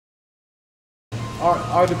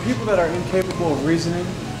Are the people that are incapable of reasoning,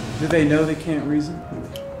 do they know they can't reason?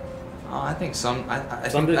 I think some. I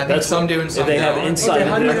Some think, do. I think some do and some They have don't. insight. Okay,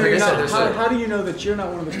 how do you know Like I you're said, not, there's how do you know that you're not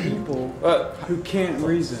one of the people who can't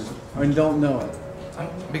reason and don't know it?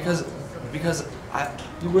 because I.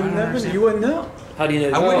 You wouldn't I don't know. understand. You wouldn't know. How do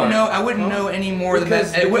you know? I wouldn't know any more than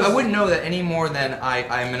that. I Because- wouldn't know that any more than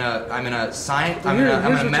I'm in a science. I'm in Here's a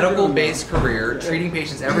what you're medical-based doing. career, treating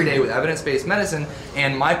patients every day with evidence-based medicine,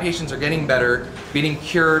 and my patients are getting better, being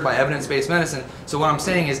cured by evidence-based medicine. So what I'm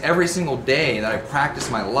saying is, every single day that I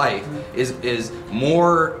practice my life is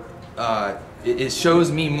more. It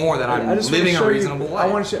shows me more that I'm living a reasonable life. I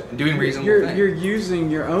want to show, doing reasonable things. You're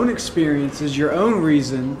using your own experiences, your own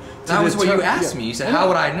reason. That was what you asked me. You said, "How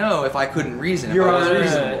would I know if I couldn't reason?" If You're I was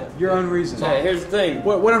unreasonable. reasonable. You're unreasonable. Yeah, here's the thing.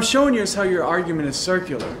 What I'm showing you is how your argument is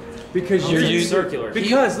circular, because You're using circular.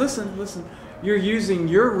 Because listen, you're using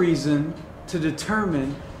your reason to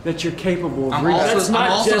determine that you're capable of I'm reasoning.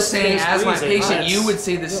 also just saying, based as my reason. patient, That's- you would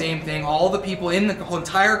say the same thing. All the people in the whole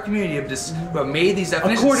entire community who have made these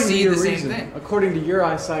definitions According to see your the same reason, thing. according to your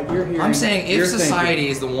eyesight, your hearing. I'm saying your if society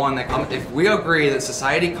thinking. is the one that if we agree that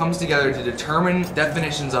society comes together to determine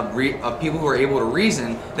definitions of people who are able to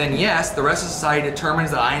reason, then yes, the rest of society determines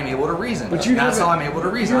that I am able to reason. But you That's haven't- how I'm able to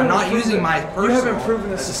reason. you I'm haven't not proven- using my personal. You haven't proven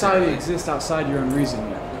that society exists outside your own reason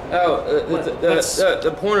yet. Oh,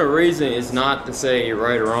 the point of reasoning is not to say you're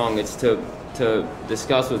right or wrong. It's to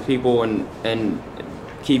discuss with people and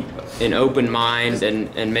keep an open mind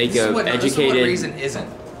and make This is a what educated. reason isn't.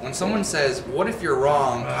 When someone says, "What if you're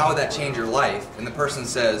wrong? How would that change your life?" and the person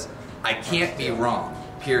says, "I can't be wrong."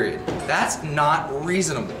 Period. That's not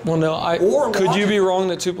reasonable. Well, no, Or could you be logical. wrong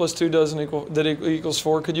that 2 + 2 doesn't equal that equals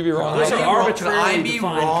 4? Could you be wrong? Those about are that? Could I be arbitrarily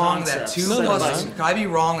wrong defined that concepts. 2 No, they're plus? not. Could I be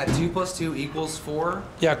wrong that 2 + 2 equals 4?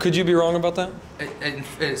 Yeah, could you be wrong about that?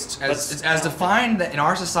 It's as defined in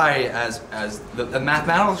our society as the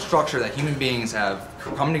mathematical structure that human beings have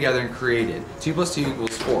come together and created. 2 + 2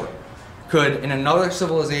 equals 4. Could in another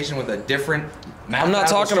civilization with a different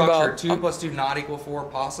mathematical talking structure, about- 2 + 2 not equal 4?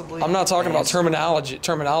 Possibly. I'm not talking about terminology. It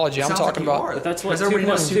I'm sounds talking like you about. are. But that's what Because 2 everybody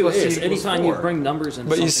knows + 2 2 + 2 is. equals Anytime you 4. bring numbers into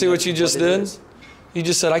But you something, see what that's you just it did? is. You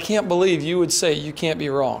just said I can't believe you would say you can't be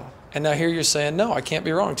wrong, and now here you're saying no, I can't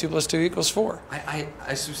be wrong. 2 + 2 equals 4. I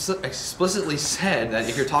explicitly said that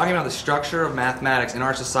if you're talking about the structure of mathematics in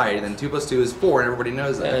our society, then 2 + 2 is 4, and everybody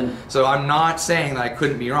knows that. And- So I'm not saying that I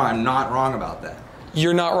couldn't be wrong. I'm not wrong about that.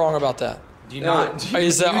 You're not wrong about that. Do you not? Do you,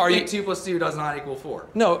 Is that- do you are think you- 2 + 2 does not equal 4?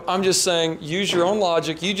 No, I'm just saying use your own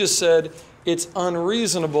logic. You just said it's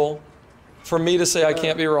unreasonable for me to say I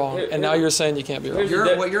can't be wrong, and now you're saying you can't be wrong.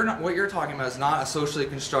 What you're talking about is not a socially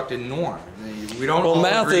constructed norm. We don't. Well, all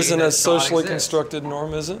math agree isn't that a God socially exists. constructed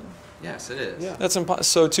norm, is it? Yes, it is. Yeah. That's impossible.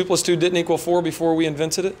 So 2 + 2 didn't equal 4 before we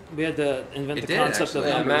invented it? We had to invent It the did, concept of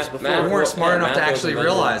actually. numbers Yeah, before. We math- weren't smart enough math to was actually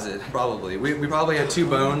invented. realize it. Probably. We probably had 2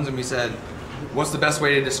 bones, and we said, "What's the best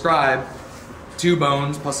way to describe 2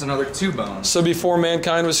 bones plus another 2 bones?" So before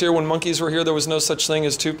mankind was here, when monkeys were here, there was no such thing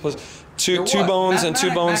as 2 + 2 There two was. bones and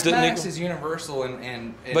 2 bones didn't Mathematics equal. is universal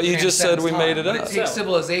and But you just said transcends we made time. it But up. it takes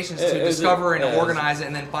civilizations to Is it- discover and yeah, organize it,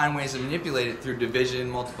 and then find ways to manipulate it through division,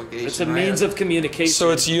 multiplication. It's a right? means of communication.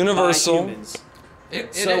 So it's by universal. humans.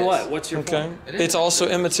 It So is. what? What's your Okay. point? It is It's also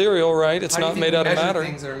actually. immaterial, right? It's How do you not think made we out of measure matter.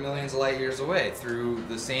 things that are millions of light years away through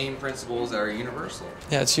the same principles that are universal.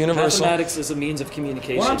 Yeah, it's universal. Mathematics is a means of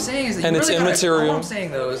communication. What I'm saying is that And you it's really gotta- immaterial. All I'm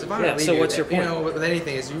saying though is if I'm Yeah, gonna leave so you, what's your you point? know, with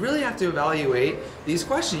anything is you really have to evaluate these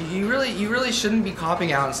questions. You really shouldn't be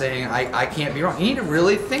copping out and saying I can't be wrong. You need to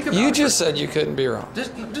really think about it. You just for- said you couldn't be wrong.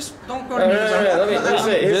 just don't go to me. No, let me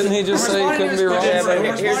say. Didn't he just say you couldn't be wrong? Yeah, but I'm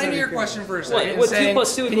here's responding the- to your question for a What- second. and what 2 saying,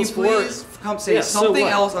 + 2 can you equals 4? please come say Yeah, so something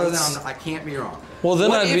what? else other than I can't be wrong? Well, then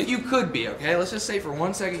what I'd if be- you could be, okay? Let's just say for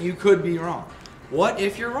 1 second you could be wrong. What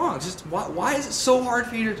if you're wrong? Just why is it so hard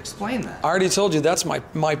for you to explain that? I already told you that's my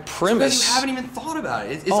Because premise. you haven't even thought about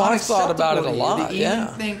it. It's Oh, I've unacceptable thought about it a to you lot, to yeah.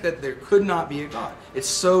 even think that there could not be a God. It's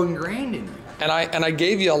so ingrained in you. And I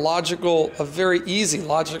gave you a very easy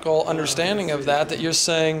logical understanding of that you're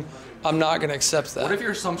saying I'm not going to accept that. What if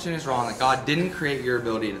your assumption is wrong, that God didn't create your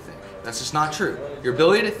ability to think? That's just not true. Your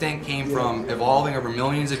ability to think came from evolving over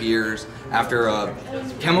millions of years after a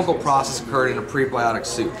chemical process occurred in a prebiotic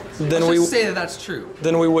soup. Then Let's we- just say that that's true.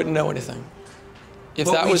 Then we wouldn't know anything. If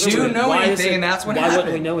But that we was do true. know Why is anything, it- and that's what Why wouldn't we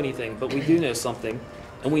happened. know anything? But we do know something,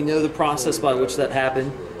 and we know the process by which that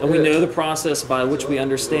happened, and we know the process by which we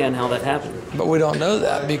understand how that happened. But we don't know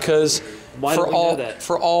that because Why for don't we all know that?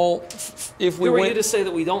 if we Who are you went to say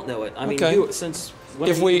that we don't know it? I mean, Okay. since when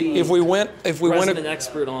if are we you if we went resident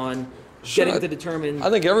expert on getting to determine. I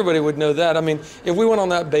think everybody would know that. I mean, if we went on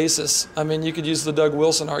that basis, I mean, you could use the Doug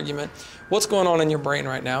Wilson argument. What's going on in your brain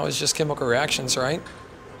right now is just chemical reactions, right?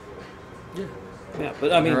 Yeah,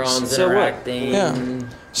 but I mean, Neurons so what? interacting. Yeah. You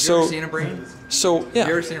So, ever seen a brain? so yeah.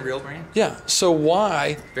 You ever seen a real brain? Yeah. So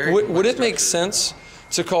why Very would complex it make structure. sense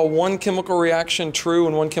to call one chemical reaction true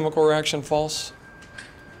and one chemical reaction false?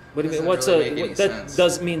 What do you mean? Doesn't really make any That sense.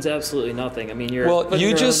 does means absolutely nothing. I mean, you're Well, putting you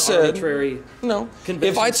your just own said- arbitrary. No. If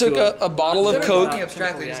conventions I took to a bottle of Instead Coke, Talking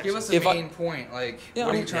abstractly, just give us the If I- main point. Like, Yeah, what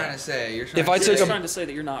are I'm- you trying to say? You're trying If to I You're took just a- trying to say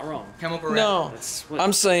that you're not wrong. chemical no, That's what-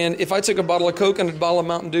 I'm saying if I took a bottle of Coke and a bottle of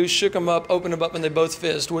Mountain Dew, shook them up, opened them up, and they both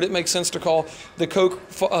fizzed, would it make sense to call the Coke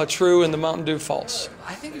true and the Mountain Dew false?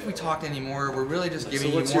 I think if we talked anymore, we're really just giving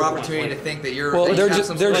you what's more your point? opportunity to Like- think that you're. Well, that you they're have just-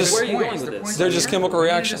 some they're sort of just- Where are you points. going with The this? points They're are just here. chemical We need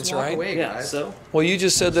to reactions, just walk right? away, Yeah. guys. So. Well, you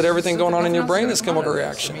just said that everything going on in your brain is chemical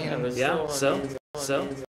reaction. reaction. Yeah. So.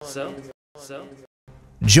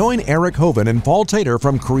 Join Eric Hovind and Paul Tater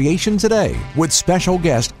from Creation Today with special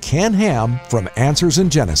guest Ken Ham from Answers in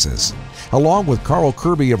Genesis, along with Carl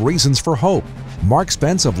Kerby of Reasons for Hope, Mark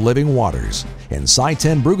Spence of Living Waters, and Sye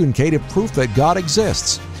Ten Bruggencate of Proof That God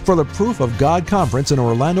Exists for the Proof of God Conference in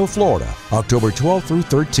Orlando, Florida, October 12th through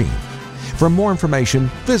 13th. For more information,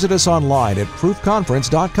 visit us online at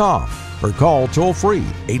proofconference.com or call toll-free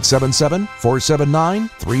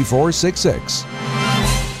 877-479-3466.